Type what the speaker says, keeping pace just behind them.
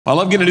I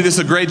love getting to do this.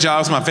 It's a great job.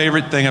 It's my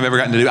favorite thing I've ever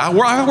gotten to do. I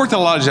worked at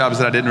a lot of jobs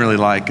that I didn't really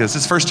like. It's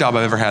the first job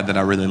I've ever had that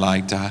I really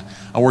liked. I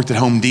worked at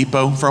Home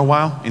Depot for a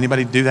while.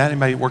 Anybody do that?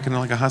 Anybody working in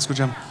like a high school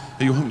job?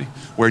 Are you Home Depot?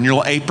 Wearing your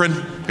little apron,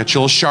 got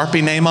your little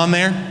Sharpie name on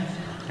there.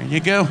 There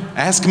you go.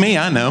 Ask me,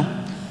 I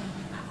know.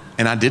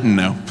 And I didn't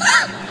know.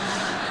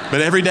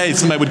 But every day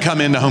somebody would come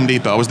into Home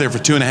Depot. I was there for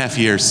 2.5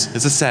 years.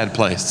 It's a sad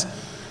place.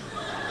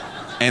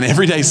 And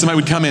every day somebody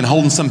would come in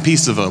holding some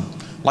piece of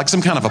like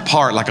some kind of a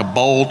part, like a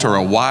bolt or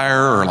a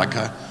wire or like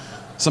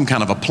some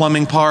kind of a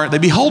plumbing part.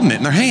 They'd be holding it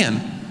in their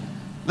hand.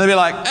 They'd be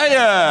like, hey,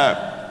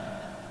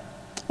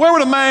 where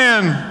would a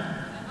man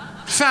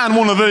find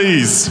one of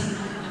these?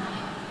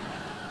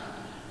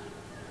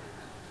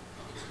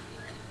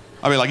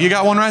 I'd be like, you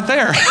got one right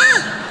there.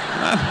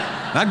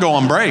 I'd go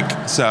on break,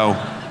 so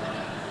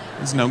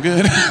it's no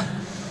good.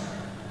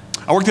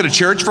 I worked at a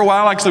church for a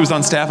while. Actually, I was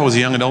on staff. I was a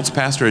young adults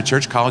pastor at a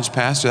church, college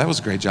pastor. That was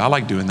a great job. I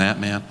like doing that,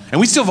 man. And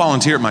we still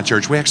volunteer at my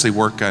church. We actually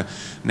work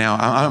now.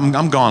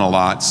 I'm gone a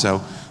lot,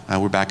 so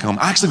we're back home.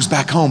 I actually was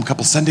back home a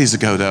couple Sundays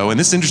ago, though, and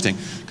this is interesting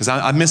because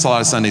I miss a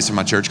lot of Sundays from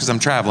my church because I'm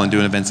traveling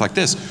doing events like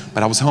this.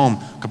 But I was home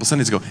a couple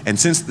Sundays ago, and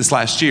since this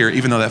last year,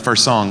 even though that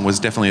first song was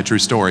definitely a true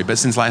story, but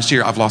since last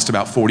year, I've lost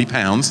about 40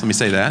 pounds. Let me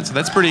say that. So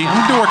that's pretty.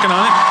 I'm working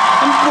on it.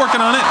 I'm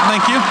working on it.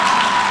 Thank you.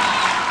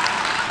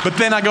 But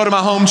then I go to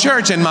my home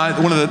church, and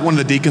one of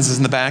the deacons is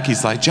in the back.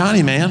 He's like,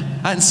 Johnny, man,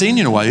 I hadn't seen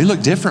you in a while. You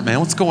look different, man.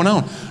 What's going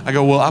on? I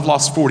go, well, I've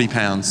lost 40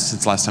 pounds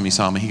since last time you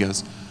saw me. He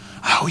goes,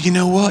 oh, you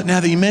know what?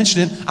 Now that you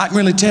mention it, I can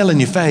really tell in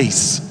your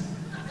face.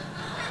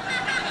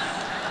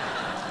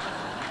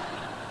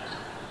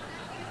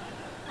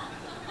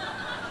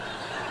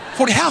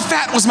 40, how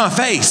fat was my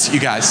face, you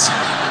guys?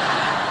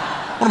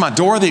 What am I,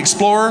 Dora the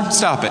Explorer?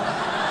 Stop it.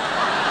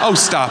 Oh,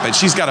 stop it.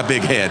 She's got a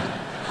big head.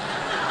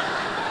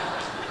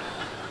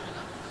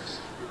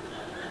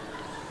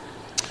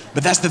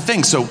 But that's the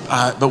thing. So,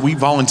 but we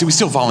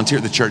still volunteer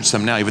at the church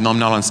some now, even though I'm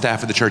not on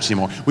staff at the church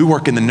anymore. We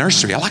work in the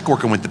nursery. I like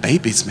working with the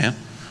babies, man.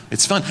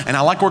 It's fun. And I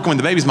like working with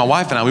the babies. My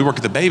wife and I, we work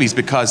with the babies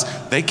because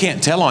they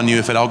can't tell on you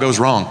if it all goes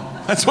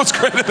wrong. That's what's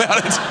great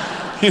about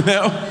it. You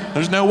know,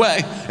 there's no way.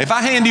 If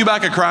I hand you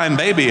back a crying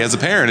baby as a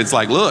parent, it's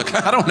like, look,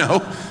 I don't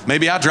know.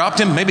 Maybe I dropped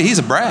him. Maybe he's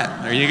a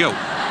brat. There you go.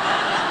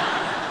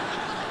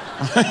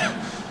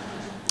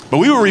 But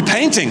we were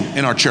repainting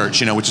in our church,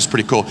 you know, which is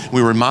pretty cool. We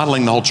were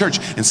remodeling the whole church.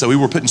 And so we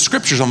were putting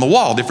scriptures on the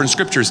wall, different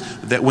scriptures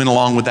that went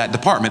along with that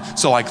department.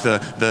 So like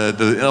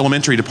the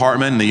elementary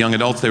department and the young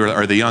adults, the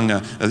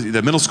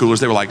middle schoolers,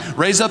 they were like,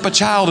 raise up a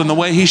child in the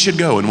way he should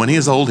go. And when he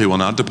is old, he will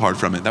not depart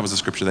from it. That was the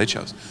scripture they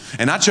chose.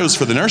 And I chose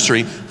for the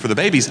nursery, for the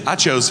babies, I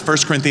chose 1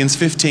 Corinthians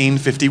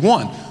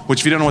 15:51, which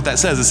if you don't know what that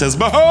says, it says,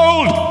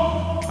 behold,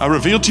 I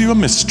reveal to you a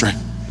mystery.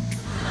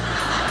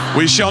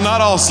 We shall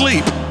not all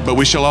sleep, but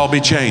we shall all be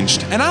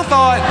changed. And I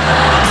thought,